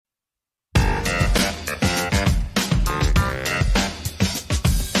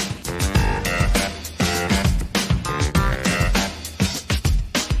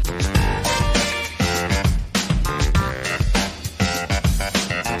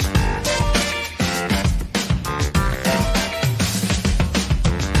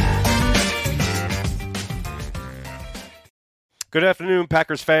Good afternoon,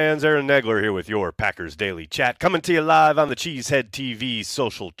 Packers fans. Aaron Nagler here with your Packers Daily Chat, coming to you live on the Cheesehead TV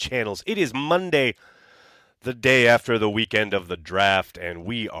social channels. It is Monday, the day after the weekend of the draft, and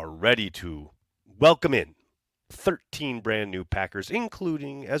we are ready to welcome in 13 brand new Packers,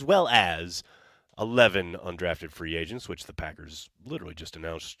 including as well as 11 undrafted free agents, which the Packers literally just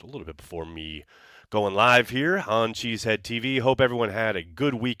announced a little bit before me going live here on Cheesehead TV. Hope everyone had a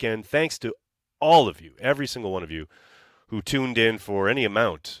good weekend. Thanks to all of you, every single one of you, who tuned in for any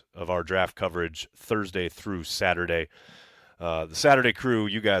amount of our draft coverage Thursday through Saturday. The Saturday crew,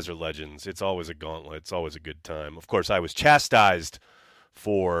 you guys are legends. It's always a gauntlet. It's always a good time. Of course, I was chastised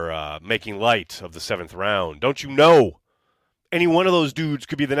for making light of the 7th round. Don't you know any one of those dudes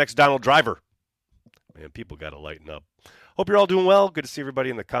could be the next Donald Driver? Man, people got to lighten up. Hope you're all doing well. Good to see everybody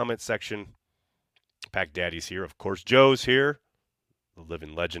in the comments section. Pack Daddy's here. Of course, Joe's here. The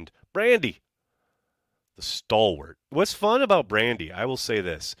living legend. Brandy, the stalwart. What's fun about Brandy, I will say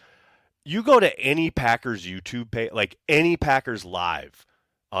this. You go to any Packers YouTube page, like any Packers live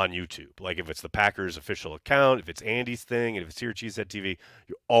on YouTube, like if it's the Packers official account, if it's Andy's thing, and if it's here at Cheesehead TV,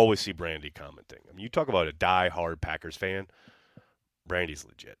 you always see Brandy commenting. I mean, you talk about a die-hard Packers fan, Brandy's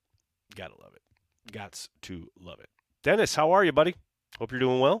legit. Gotta love it. Gots to love it. Dennis, how are you, buddy? Hope you're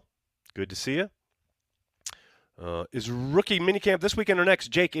doing well. Good to see you. Is rookie minicamp this weekend or next?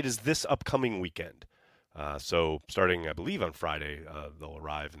 Jake, it is this upcoming weekend. So starting, I believe, on Friday, they'll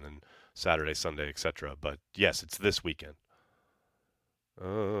arrive, and then Saturday, Sunday, etc. But yes, it's this weekend.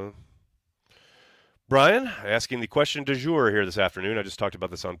 Brian, asking the question du jour here this afternoon. I just talked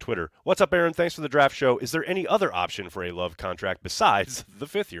about this on Twitter. What's up, Aaron? Thanks for the draft show. Is there any other option for a Love contract besides the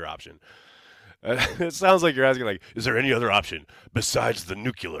 5th-year option? It sounds like you're asking, like, is there any other option besides the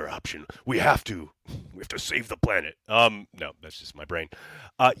nuclear option? We have to save the planet. No, that's just my brain.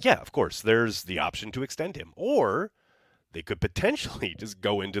 Yeah, of course, there's the option to extend him, or they could potentially just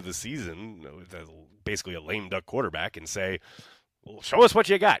go into the season with basically a lame duck quarterback and say, well, show us what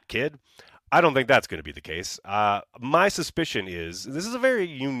you got, kid. I don't think that's going to be the case. My suspicion is this is a very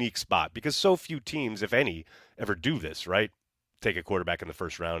unique spot because so few teams, if any, ever do this, right? Take a quarterback in the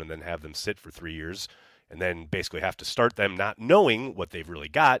first round and then have them sit for 3 years and then basically have to start them not knowing what they've really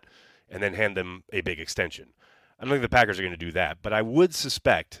got and then hand them a big extension. I don't think the Packers are going to do that, but I would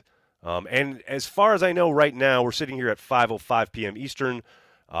suspect, and as far as I know right now, we're sitting here at 5:05 p.m. Eastern.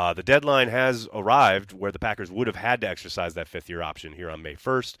 The deadline has arrived where the Packers would have had to exercise that 5th-year option here on May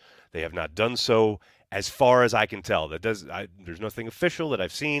 1st. They have not done so as far as I can tell. There's nothing official that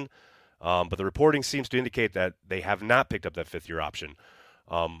I've seen. But the reporting seems to indicate that they have not picked up that 5th-year option,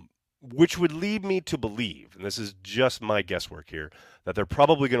 which would lead me to believe, and this is just my guesswork here, that they're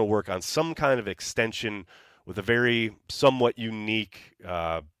probably going to work on some kind of extension with a very somewhat unique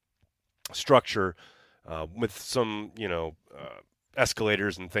structure with some,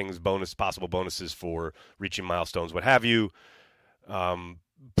 escalators and things, possible bonuses for reaching milestones, what have you,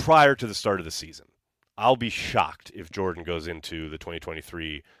 prior to the start of the season. I'll be shocked if Jordan goes into the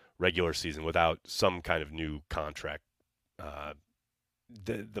 2023 regular season without some kind of new contract.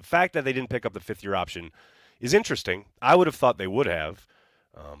 The fact that they didn't pick up the 5th-year option is interesting. I would have thought they would have.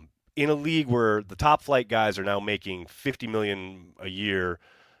 In a league where the top flight guys are now making $50 million a year,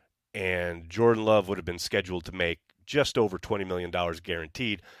 and Jordan Love would have been scheduled to make just over $20 million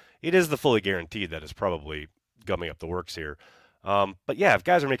guaranteed, it is the fully guaranteed that is probably gumming up the works here. But yeah, if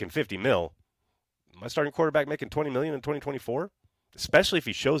guys are making $50 million, my starting quarterback making $20 million in 2024? Especially if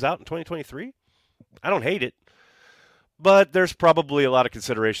he shows out in 2023, I don't hate it. But there's probably a lot of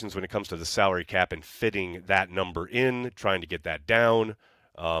considerations when it comes to the salary cap and fitting that number in, trying to get that down.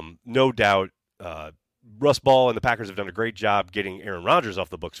 No doubt, Russ Ball and the Packers have done a great job getting Aaron Rodgers off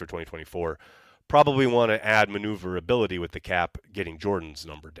the books for 2024. Probably want to add maneuverability with the cap, getting Jordan's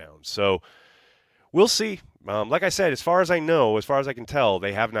number down. So we'll see. Like I said, as far as I know, as far as I can tell,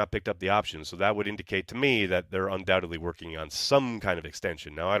 they have not picked up the option. So that would indicate to me that they're undoubtedly working on some kind of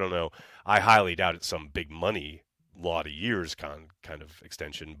extension. Now, I don't know. I highly doubt it's some big money, lot of years kind of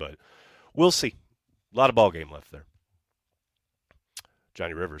extension, but we'll see. A lot of ball game left there.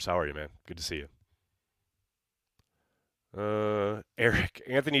 Johnny Rivers, how are you, man? Good to see you. Eric,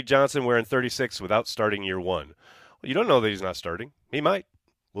 Anthony Johnson wearing 36 without starting year one. Well, you don't know that he's not starting. He might.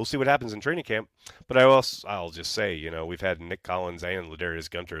 We'll see what happens in training camp. But I'll just say, we've had Nick Collins and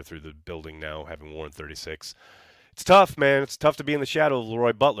Ladarius Gunter through the building now, having worn 36. It's tough, man. It's tough to be in the shadow of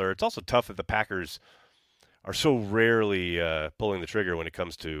Leroy Butler. It's also tough that the Packers are so rarely pulling the trigger when it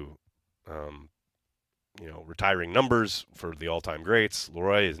comes to, retiring numbers for the all-time greats.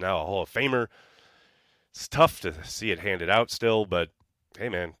 Leroy is now a Hall of Famer. It's tough to see it handed out still, but hey,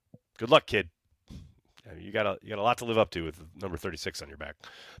 man, good luck, kid. You got a lot to live up to with number 36 on your back.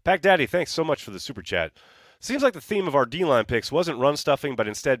 Pack Daddy, thanks so much for the super chat. Seems like the theme of our D-line picks wasn't run stuffing, but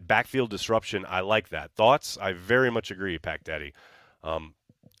instead backfield disruption. I like that. Thoughts? I very much agree, Pack Daddy.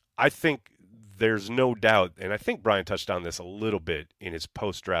 I think there's no doubt, and I think Brian touched on this a little bit in his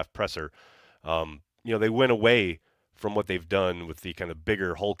post-draft presser. They went away from what they've done with the kind of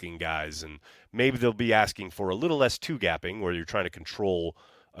bigger hulking guys, and maybe they'll be asking for a little less two-gapping, where you're trying to control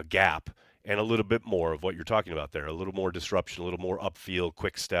a gap, and a little bit more of what you're talking about there, a little more disruption, a little more upfield,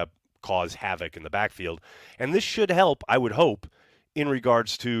 quick step, cause havoc in the backfield. And this should help, I would hope, in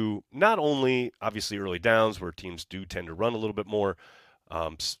regards to not only, obviously, early downs where teams do tend to run a little bit more,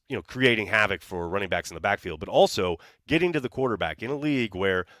 creating havoc for running backs in the backfield, but also getting to the quarterback in a league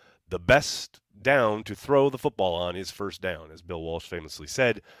where the best down to throw the football on is first down, as Bill Walsh famously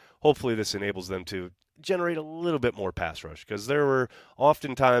said. Hopefully this enables them to generate a little bit more pass rush, because there were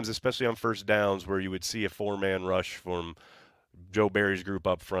often times, especially on first downs, where you would see a four-man rush from Joe Barry's group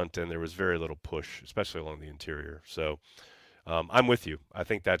up front, and there was very little push, especially along the interior. So I'm with you. I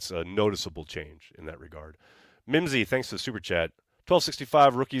think that's a noticeable change in that regard. Mimsy, thanks for the super chat.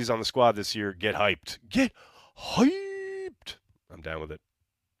 1265 rookies on the squad this year. Get hyped. Get hyped. I'm down with it.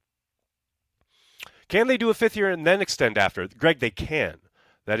 Can they do a fifth year and then extend after? Greg, they can.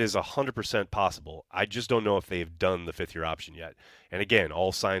 That is 100% possible. I just don't know if they have done the fifth year option yet. And again,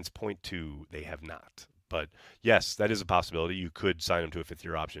 all signs point to they have not. But yes, that is a possibility. You could sign them to a fifth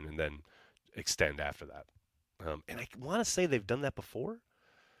year option and then extend after that. And I want to say they've done that before.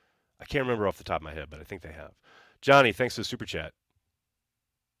 I can't remember off the top of my head, but I think they have. Johnny, thanks for the super chat.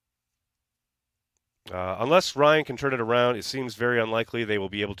 Unless Ryan can turn it around, it seems very unlikely they will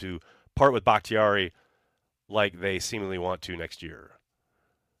be able to part with Bakhtiari like they seemingly want to next year.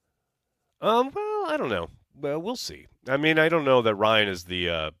 Well, I don't know. Well, we'll see. I mean, I don't know that Ryan is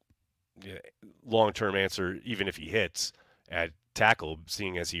the long-term answer, even if he hits at tackle,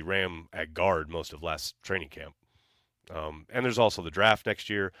 seeing as he ran at guard most of last training camp. And there's also the draft next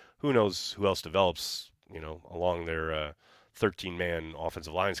year. Who knows who else develops, along their 13-man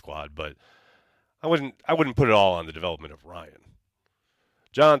offensive line squad. But I wouldn't put it all on the development of Ryan.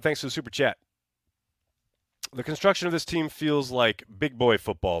 John, thanks for the super chat. The construction of this team feels like big boy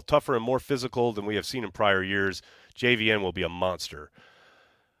football, tougher and more physical than we have seen in prior years. JVN will be a monster.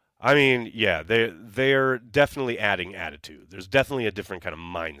 I mean, yeah, they're definitely adding attitude. There's definitely a different kind of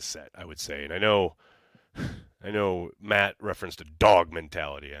mindset, I would say. And I know Matt referenced a dog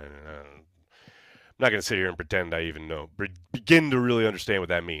mentality. I'm not going to sit here and pretend I even begin to really understand what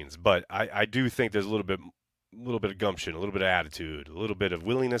that means. But I do think there's a little bit of gumption, a little bit of attitude, a little bit of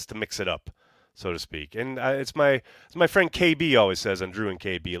willingness to mix it up, so to speak. And it's my friend KB always says on Drew and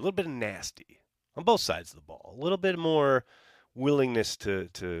KB, a little bit of nasty on both sides of the ball, a little bit more willingness to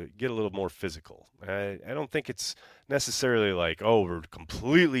get a little more physical. I don't think it's necessarily like, we're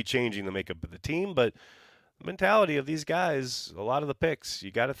completely changing the makeup of the team, but the mentality of these guys, a lot of the picks,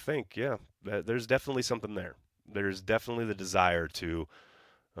 you got to think, yeah, there's definitely something there. There's definitely the desire to,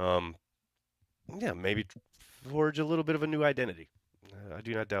 maybe forge a little bit of a new identity. I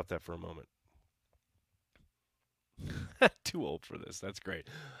do not doubt that for a moment. Too old for this. That's great.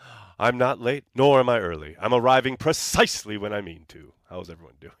 I'm not late, nor am I early. I'm arriving precisely when I mean to. How's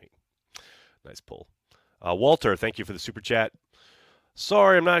everyone doing? Nice pull. Walter, thank you for the super chat.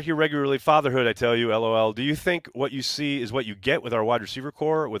 Sorry, I'm not here regularly. Fatherhood, I tell you, LOL. Do you think what you see is what you get with our wide receiver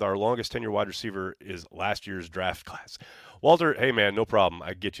core? With our longest tenure wide receiver is last year's draft class. Walter, hey, man, no problem.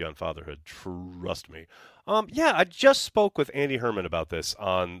 I get you on fatherhood. Trust me. I just spoke with Andy Herman about this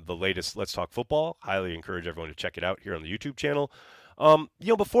on the latest Let's Talk Football. Highly encourage everyone to check it out here on the YouTube channel.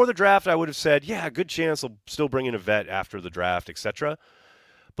 Before the draft, I would have said, yeah, good chance they'll still bring in a vet after the draft, etc.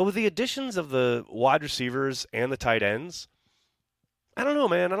 But with the additions of the wide receivers and the tight ends, I don't know,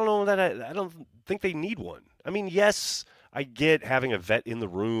 man. I don't know that I don't think they need one. I mean, yes, I get having a vet in the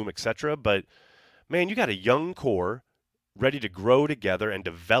room, etc. But, man, you got a young core ready to grow together and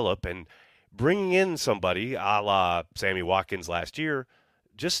develop, and bringing in somebody a la Sammy Watkins last year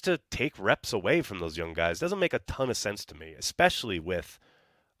just to take reps away from those young guys doesn't make a ton of sense to me, especially with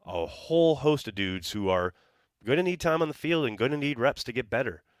a whole host of dudes who are going to need time on the field and going to need reps to get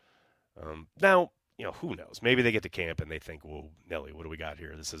better. Now, who knows? Maybe they get to camp and they think, well, Nelly, what do we got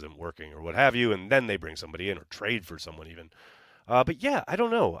here? This isn't working or what have you, and then they bring somebody in or trade for someone even. But, yeah, I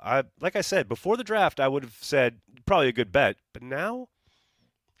don't know. Like I said, before the draft, I would have said probably a good bet. But now,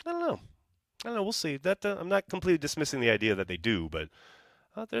 I don't know. We'll see. I'm not completely dismissing the idea that they do, but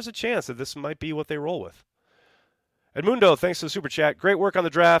there's a chance that this might be what they roll with. Edmundo, thanks for the super chat. Great work on the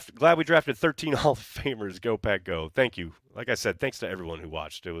draft. Glad we drafted 13 Hall of Famers. Go, Pack, go. Thank you. Like I said, thanks to everyone who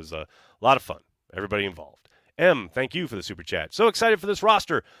watched. It was a lot of fun. everybody involved. M, thank you for the super chat. So excited for this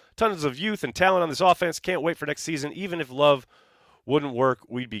roster. Tons of youth and talent on this offense. Can't wait for next season. Even if Love wouldn't work,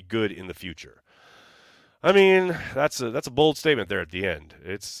 we'd be good in the future. I mean, that's a bold statement there at the end.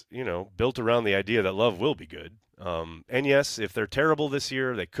 It's, built around the idea that Love will be good. And yes, if they're terrible this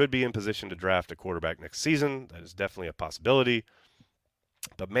year, they could be in position to draft a quarterback next season. That is definitely a possibility.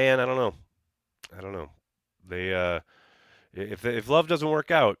 But man, I don't know. They if Love doesn't work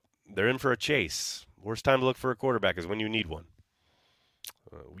out, they're in for a chase. Worst time to look for a quarterback is when you need one.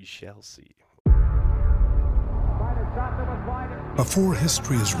 We shall see. Before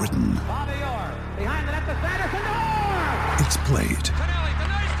history is written, it's played.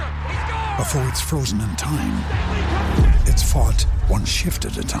 Before it's frozen in time, it's fought one shift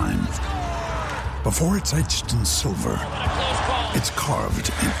at a time. Before it's etched in silver, it's carved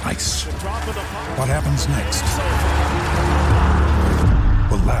in ice. What happens next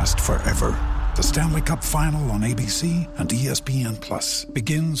will last forever. The Stanley Cup Final on ABC and ESPN Plus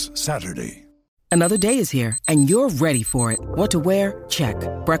begins Saturday. Another day is here, and you're ready for it. What to wear? Check.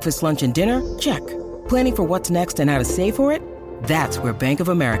 Breakfast, lunch, and dinner? Check. Planning for what's next and how to save for it? That's where Bank of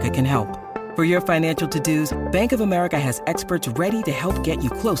America can help. For your financial to-dos, Bank of America has experts ready to help get you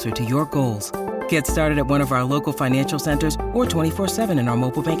closer to your goals. Get started at one of our local financial centers or 24/7 in our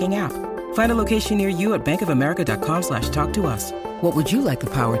mobile banking app. Find a location near you at bankofamerica.com/talktous. What would you like the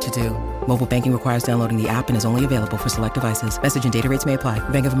power to do? Mobile banking requires downloading the app and is only available for select devices. Message and data rates may apply.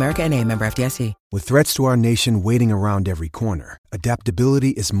 Bank of America N.A., member FDIC. With threats to our nation waiting around every corner, adaptability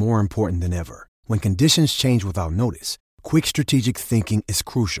is more important than ever. When conditions change without notice, quick strategic thinking is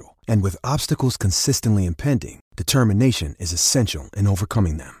crucial. And with obstacles consistently impending, determination is essential in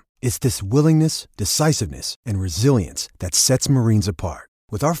overcoming them. It's this willingness, decisiveness, and resilience that sets Marines apart.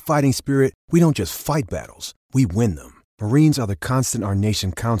 With our fighting spirit, we don't just fight battles, we win them. Marines are the constant our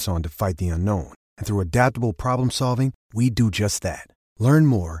nation counts on to fight the unknown. And through adaptable problem solving, we do just that. Learn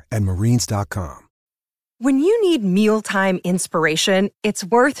more at marines.com. When you need mealtime inspiration, it's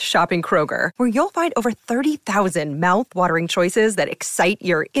worth shopping Kroger, where you'll find over 30,000 mouth-watering choices that excite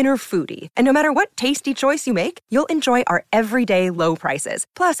your inner foodie. And no matter what tasty choice you make, you'll enjoy our everyday low prices,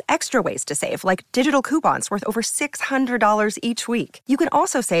 plus extra ways to save, like digital coupons worth over $600 each week. You can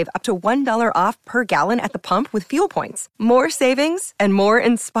also save up to $1 off per gallon at the pump with fuel points. More savings and more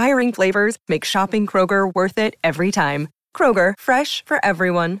inspiring flavors make shopping Kroger worth it every time. Kroger, fresh for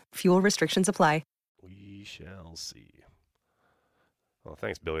everyone. Fuel restrictions apply. We shall see. Well,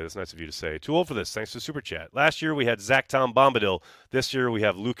 thanks, Billy. That's nice of you to say. Too old for this. Thanks for the super chat. Last year we had Zach Tom Bombadil. This year we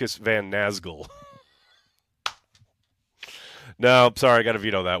have Lucas Van Nazgul. No, sorry, I got to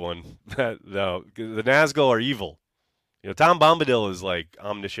veto that one. No, the Nazgul are evil. Tom Bombadil is like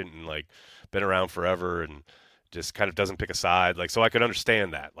omniscient and like been around forever and just kind of doesn't pick a side. Like, so I could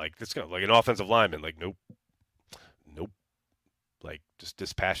understand that. Like, it's kind of like an offensive lineman. Like, nope. Like, just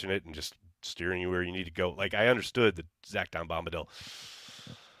dispassionate and just steering you where you need to go. Like, I understood the Zach Tom Bombadil.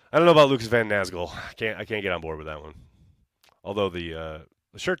 I don't know about Lucas Van Nazgul. I can't get on board with that one. Although the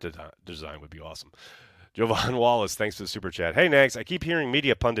shirt design would be awesome. Jovan Wallace, thanks for the super chat. Hey, Nags, I keep hearing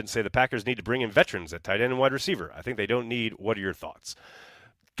media pundits say the Packers need to bring in veterans at tight end and wide receiver. I think they don't need. What are your thoughts?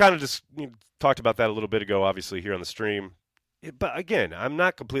 Kind of just talked about that a little bit ago, obviously, here on the stream. But, again, I'm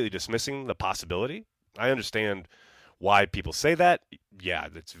not completely dismissing the possibility. I understand why people say that. Yeah,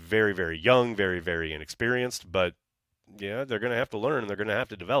 it's very, very young, very, very inexperienced, but yeah, they're going to have to learn and they're going to have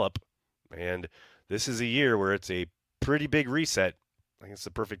to develop. And this is a year where it's a pretty big reset. I think it's the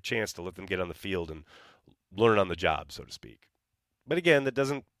perfect chance to let them get on the field and learn on the job, so to speak. But again, that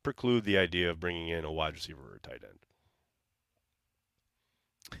doesn't preclude the idea of bringing in a wide receiver or a tight end.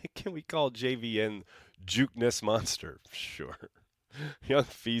 Can we call JVN Jukeness Monster? Sure. Young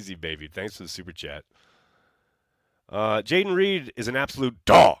Feezy baby, thanks for the super chat. Jaden Reed is an absolute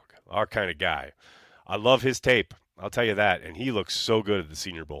dog, our kind of guy. I love his tape, I'll tell you that, and he looks so good at the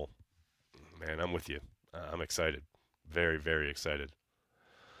Senior Bowl. Man, I'm with you. I'm excited. Very, very excited.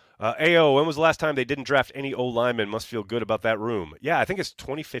 AO, when was the last time they didn't draft any O-linemen? Must feel good about that room. Yeah, I think it's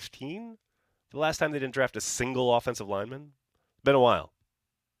 2015, the last time they didn't draft a single offensive lineman. Been a while.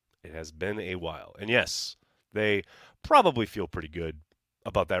 It has been a while. And yes, they probably feel pretty good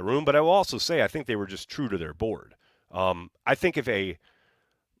about that room, but I will also say I think they were just true to their board. I think if a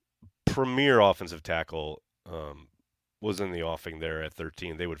premier offensive tackle was in the offing there at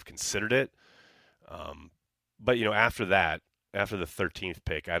 13, they would have considered it. But after that, after the 13th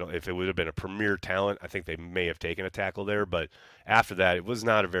pick, if it would have been a premier talent, I think they may have taken a tackle there. But after that, it was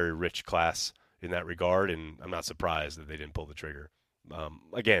not a very rich class in that regard, and I'm not surprised that they didn't pull the trigger.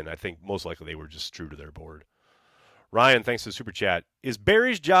 Again, I think most likely they were just true to their board. Ryan, thanks for the super chat. Is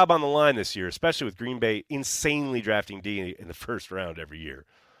Barry's job on the line this year, especially with Green Bay insanely drafting D in the first round every year?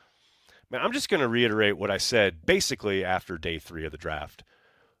 Man, I'm just going to reiterate what I said basically after day 3 of the draft.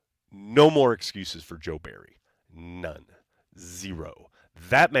 No more excuses for Joe Barry. None. Zero.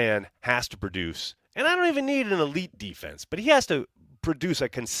 That man has to produce, and I don't even need an elite defense, but he has to produce a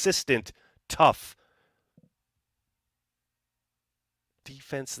consistent, tough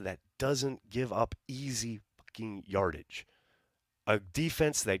defense that doesn't give up easy fucking yardage. A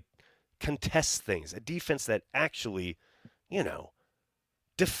defense that contests things. A defense that actually,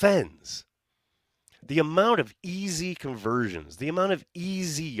 defends. The amount of easy conversions, the amount of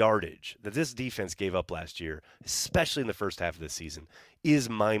easy yardage that this defense gave up last year, especially in the first half of the season, is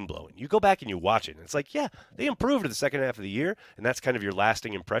mind-blowing. You go back and you watch it, and it's like, yeah, they improved in the second half of the year, and that's kind of your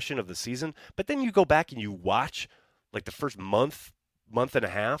lasting impression of the season. But then you go back and you watch, like, the first month and a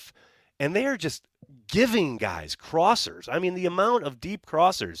half, and they are just giving guys crossers. I mean, the amount of deep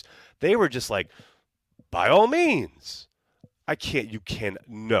crossers, they were just like, by all means.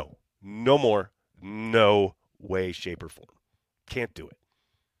 No more. No way, shape, or form. Can't do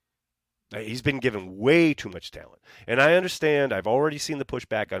it. He's been given way too much talent. And I understand, I've already seen the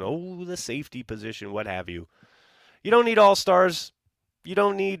pushback on, the safety position, what have you. You don't need all-stars. You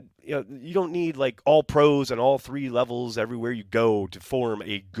don't need like all pros on all 3 levels everywhere you go to form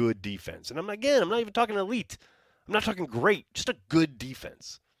a good defense. And I'm not even talking elite. I'm not talking great, just a good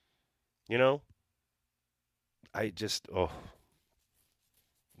defense. No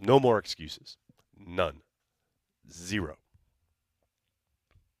more excuses. None. Zero.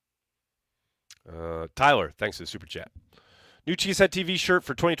 Tyler, thanks for the super chat. New Cheesehead TV shirt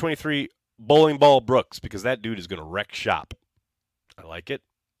for 2023, Bowling Ball Brooks, because that dude is going to wreck shop. I like it.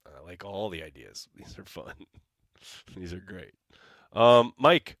 I like all the ideas. These are fun. These are great.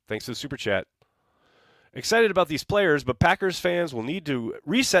 Mike, thanks for the super chat. Excited about these players, but Packers fans will need to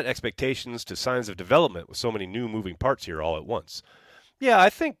reset expectations to signs of development with so many new moving parts here all at once. Yeah,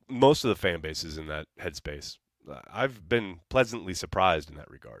 I think most of the fan base is in that headspace. I've been pleasantly surprised in that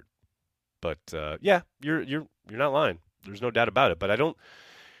regard. But yeah, you're not lying. There's no doubt about it. But I don't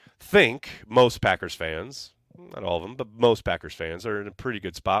think most Packers fans, not all of them, but most Packers fans are in a pretty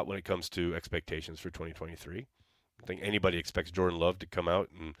good spot when it comes to expectations for 2023. I don't think anybody expects Jordan Love to come out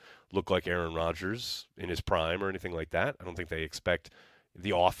and look like Aaron Rodgers in his prime or anything like that. I don't think they expect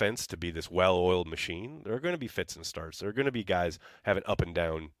the offense to be this well-oiled machine. There are going to be fits and starts. There are going to be guys having up and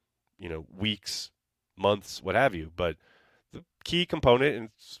down, weeks, months, what have you. But the key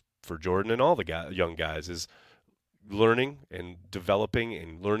component for Jordan and all the young guys is learning and developing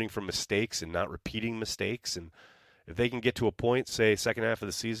and learning from mistakes and not repeating mistakes. And if they can get to a point, say, second half of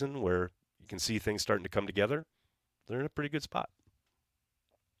the season where you can see things starting to come together, they're in a pretty good spot.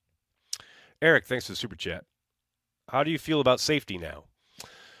 Eric, thanks for the super chat. How do you feel about safety now?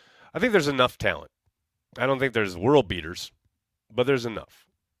 I think there's enough talent. I don't think there's world beaters, but there's enough.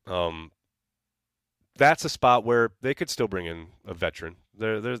 That's a spot where they could still bring in a veteran.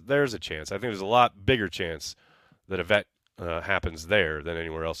 There's a chance. I think there's a lot bigger chance that a vet happens there than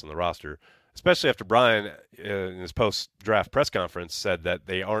anywhere else on the roster, especially after Brian, in his post-draft press conference, said that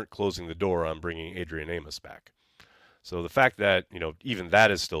they aren't closing the door on bringing Adrian Amos back. So the fact that, even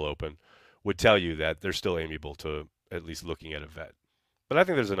that is still open would tell you that they're still amiable to at least looking at a vet. But I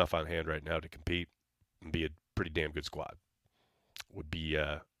think there's enough on hand right now to compete and be a pretty damn good squad. Would be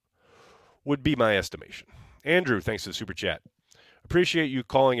my estimation. Andrew, thanks for the super chat. Appreciate you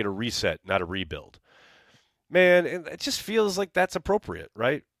calling it a reset, not a rebuild. Man, it just feels like that's appropriate,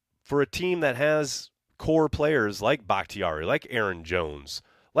 right? For a team that has core players like Bakhtiari, like Aaron Jones,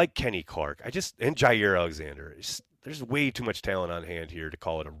 like Kenny Clark, and Jair Alexander. There's way too much talent on hand here to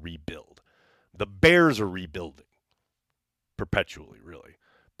call it a rebuild. The Bears are rebuilding. Perpetually, really.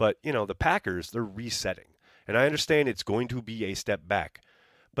 But, the Packers, they're resetting. And I understand it's going to be a step back.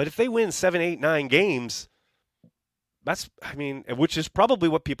 But if they win 7, 8, 9 games, which is probably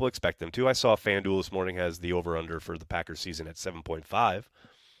what people expect them to. I saw FanDuel this morning has the over-under for the Packers season at 7.5.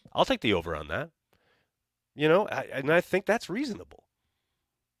 I'll take the over on that. And I think that's reasonable.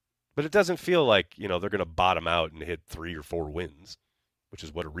 But it doesn't feel like, they're going to bottom out and hit 3 or 4 wins, which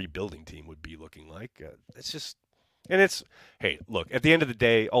is what a rebuilding team would be looking like. Hey, look, at the end of the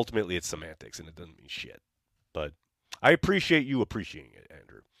day, ultimately it's semantics, and it doesn't mean shit. But I appreciate you appreciating it,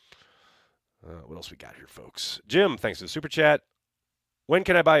 Andrew. What else we got here, folks? Jim, thanks for the super chat. When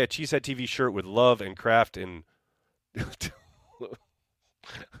can I buy a Cheesehead TV shirt with love and craft in...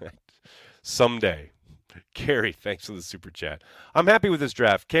 Someday. Gary, thanks for the super chat. I'm happy with this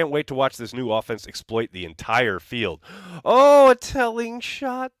draft. Can't wait to watch this new offense exploit the entire field. Oh, a telling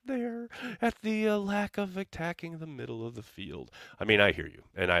shot there at the lack of attacking the middle of the field. I mean, I hear you,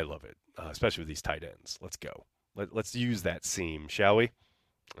 and I love it, especially with these tight ends. Let's go. Let's use that seam, shall we?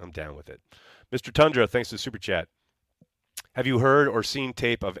 I'm down with it. Mr. Tundra, thanks for the super chat. Have you heard or seen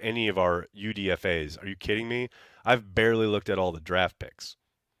tape of any of our UDFAs? Are you kidding me? I've barely looked at all the draft picks.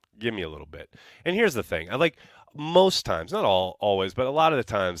 Give me a little bit. And here's the thing. I like most times, not always, but a lot of the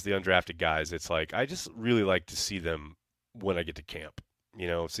times, the undrafted guys, it's like I just really like to see them when I get to camp.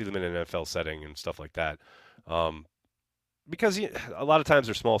 See them in an NFL setting and stuff like that. Because a lot of times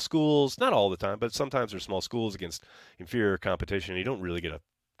they're small schools, not all the time, but sometimes they're small schools against inferior competition. You don't really get a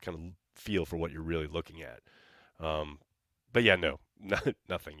kind of feel for what you're really looking at. But yeah, no,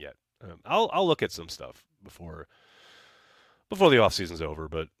 nothing yet. I'll look at some stuff before the offseason's over,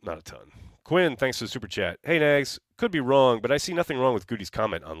 but not a ton. Quinn, thanks for the super chat. Hey, Nags, could be wrong, but I see nothing wrong with Goody's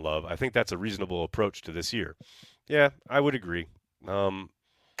comment on Love. I think that's a reasonable approach to this year. Yeah, I would agree.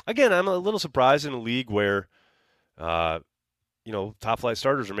 Again, I'm a little surprised in a league where, top flight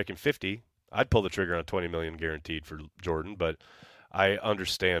starters are making 50. I'd pull the trigger on $20 million guaranteed for Jordan, but I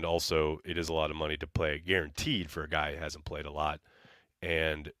understand also it is a lot of money to play guaranteed for a guy who hasn't played a lot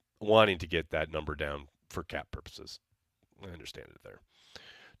and wanting to get that number down for cap purposes. I understand it there.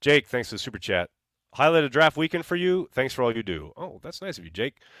 Jake, thanks for the super chat. Highlight a draft weekend for you. Thanks for all you do. Oh, that's nice of you,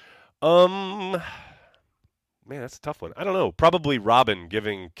 Jake. Man, that's a tough one. I don't know. Probably Robin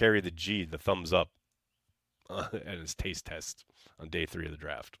giving Carrie the G the thumbs up at his taste test on day 3 of the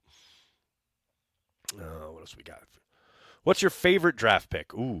draft. What else we got? What's your favorite draft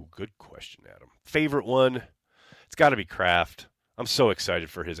pick? Ooh, good question, Adam. Favorite one? It's got to be Kraft. I'm so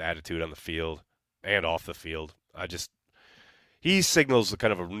excited for his attitude on the field and off the field. He signals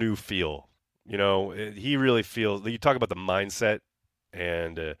kind of a new feel. He really feels – you talk about the mindset,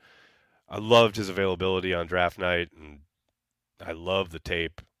 and I loved his availability on draft night, and I love the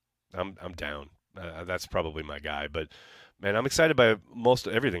tape. I'm down. That's probably my guy. But, man, I'm excited by most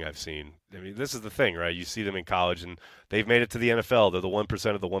everything I've seen. I mean, this is the thing, right? You see them in college, and they've made it to the NFL. They're the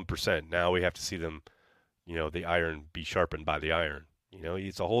 1% of the 1%. Now we have to see them, the iron be sharpened by the iron.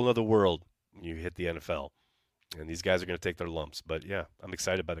 It's a whole other world when you hit the NFL. And these guys are going to take their lumps. But, yeah, I'm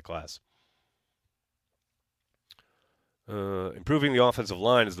excited by the class. Improving the offensive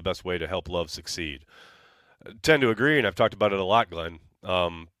line is the best way to help Love succeed. I tend to agree, and I've talked about it a lot, Glenn.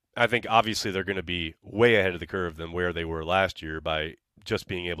 I think, obviously, they're going to be way ahead of the curve than where they were last year by just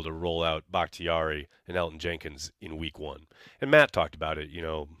being able to roll out Bakhtiari and Elton Jenkins in week 1. And Matt talked about it,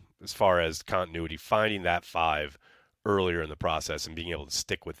 as far as continuity, finding that 5 earlier in the process and being able to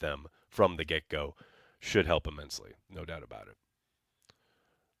stick with them from the get-go should help immensely, no doubt about it.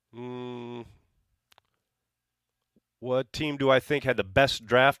 What team do I think had the best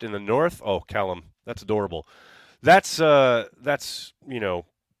draft in the North? Oh, Callum, that's adorable. That's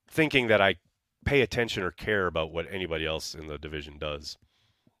thinking that I pay attention or care about what anybody else in the division does.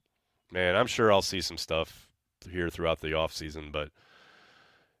 Man, I'm sure I'll see some stuff here throughout the offseason, but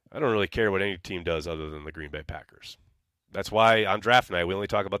I don't really care what any team does other than the Green Bay Packers. That's why on draft night we only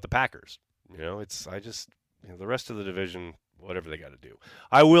talk about the Packers. The rest of the division, whatever they got to do.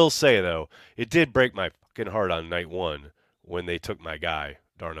 I will say, though, it did break my fucking heart on night 1 when they took my guy,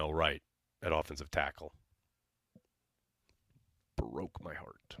 Darnell Wright, at offensive tackle. Broke my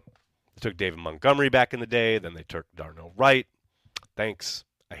heart. They took David Montgomery back in the day, then they took Darnell Wright. Thanks.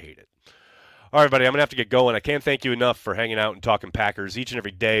 I hate it. All right, buddy, I'm going to have to get going. I can't thank you enough for hanging out and talking Packers each and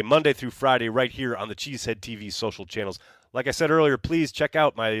every day, Monday through Friday, right here on the Cheesehead TV social channels. Like I said earlier, please check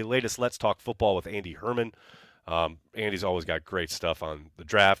out my latest Let's Talk Football with Andy Herman. Andy's always got great stuff on the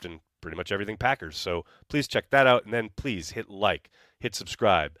draft and pretty much everything Packers. So please check that out, and then please hit like, hit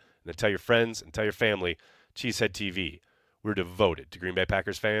subscribe, and then tell your friends and tell your family, Cheesehead TV. We're devoted to Green Bay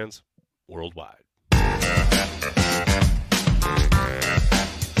Packers fans worldwide.